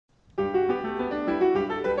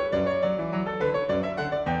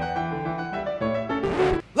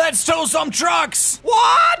Let's tow some trucks.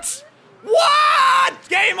 What? What?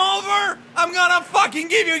 Game over? I'm gonna fucking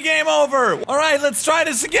give you game over. All right, let's try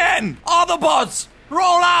this again. Autobots, roll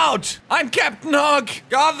out. I'm Captain Hook.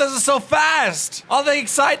 God, this is so fast. All the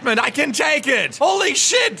excitement, I can take it. Holy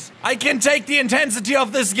shit. I can take the intensity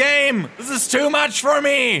of this game. This is too much for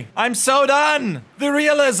me. I'm so done. The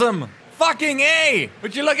realism. Fucking A.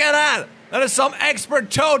 Would you look at that? That is some expert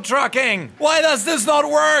tow trucking. Why does this not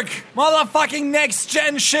work? Motherfucking next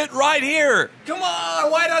gen shit right here. Come on,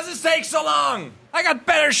 why does this take so long? I got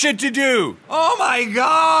better shit to do. Oh my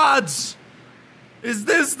god. Is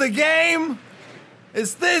this the game?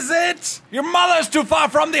 Is this it? Your mother's too far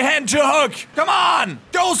from the hand to hook. Come on.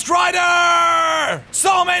 Ghost Rider.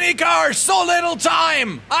 So many cars, so little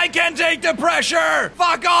time. I can take the pressure.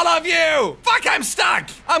 Fuck all of you. Fuck, I'm stuck.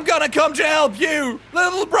 I'm gonna come to help you.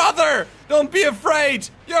 Little brother, don't be afraid.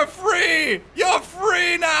 You're free. You're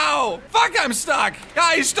free now. Fuck, I'm stuck.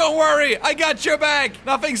 Guys, don't worry. I got your back.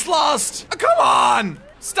 Nothing's lost. Oh, come on.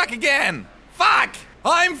 Stuck again. Fuck.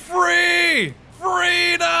 I'm free.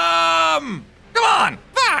 Freedom. Come on!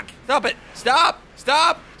 Fuck! Stop it! Stop!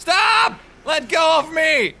 Stop! Stop! Let go of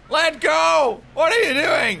me! Let go! What are you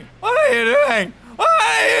doing? What are you doing? What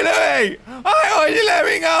are you doing? Why won't you let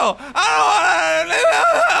me go? I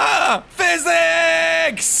don't wanna...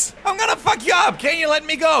 Physics! I'm gonna fuck you up! Can you let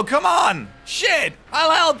me go? Come on! Shit!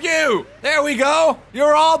 I'll help you! There we go!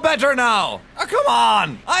 You're all better now! Oh, come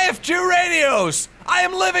on! I have 2 radios! I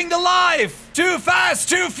am living the life! Too fast,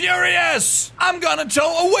 too furious! I'm gonna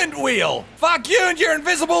tow a wind wheel! Fuck you and your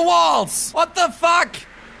invisible walls! What the fuck?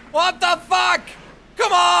 What the fuck?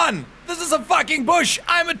 Come on! This is a fucking bush!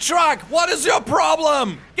 I'm a truck! What is your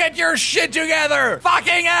problem? Get your shit together!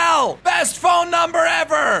 Fucking hell! Best phone number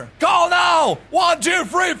ever! Call now! 1, 2,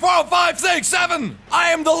 3, 4, 5, 6, 7!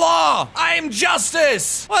 I am the law! I am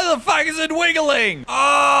justice! Why the fuck is it wiggling?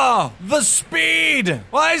 Oh, the speed!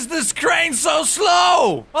 Why is this crane so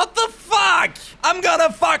slow? What the fuck? I'm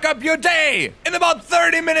gonna fuck up your day in about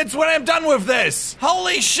 30 minutes when I'm done with this!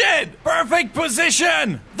 Holy shit! Perfect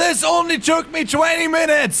position! This only took me 20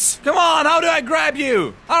 minutes! Come on, how do I grab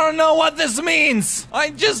you? I don't know what this means! I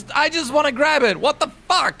just want to grab it. What the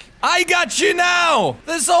fuck? I got you now!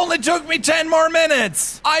 This only took me 10 more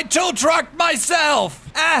minutes! I tow trucked myself!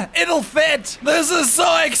 It'll fit! This is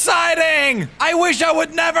so exciting! I wish I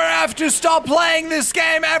would never have to stop playing this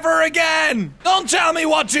game ever again! Don't tell me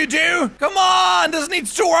what to do! Come on! This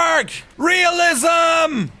needs to work!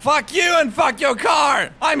 Realism! Fuck you and fuck your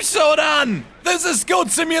car! I'm so done! This is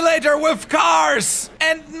Goat Simulator with cars!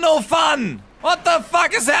 And no fun! What the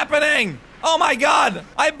fuck is happening? Oh my god,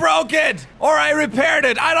 I broke it! Or I repaired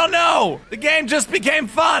it, I don't know! The game just became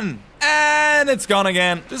fun! And it's gone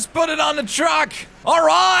again. Just put it on the truck!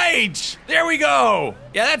 Alright! There we go!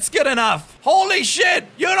 Yeah, that's good enough. Holy shit!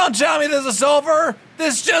 You don't tell me this is over!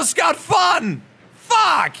 This just got fun!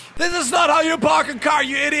 Fuck! This is not how you park a car,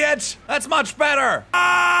 you idiot! That's much better!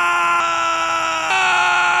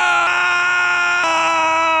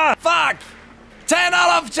 Fuck! 10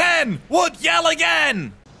 out of 10! Would yell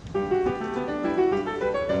again!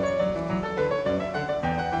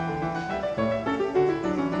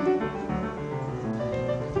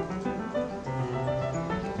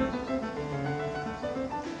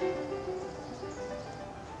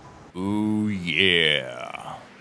 Ooh, yeah.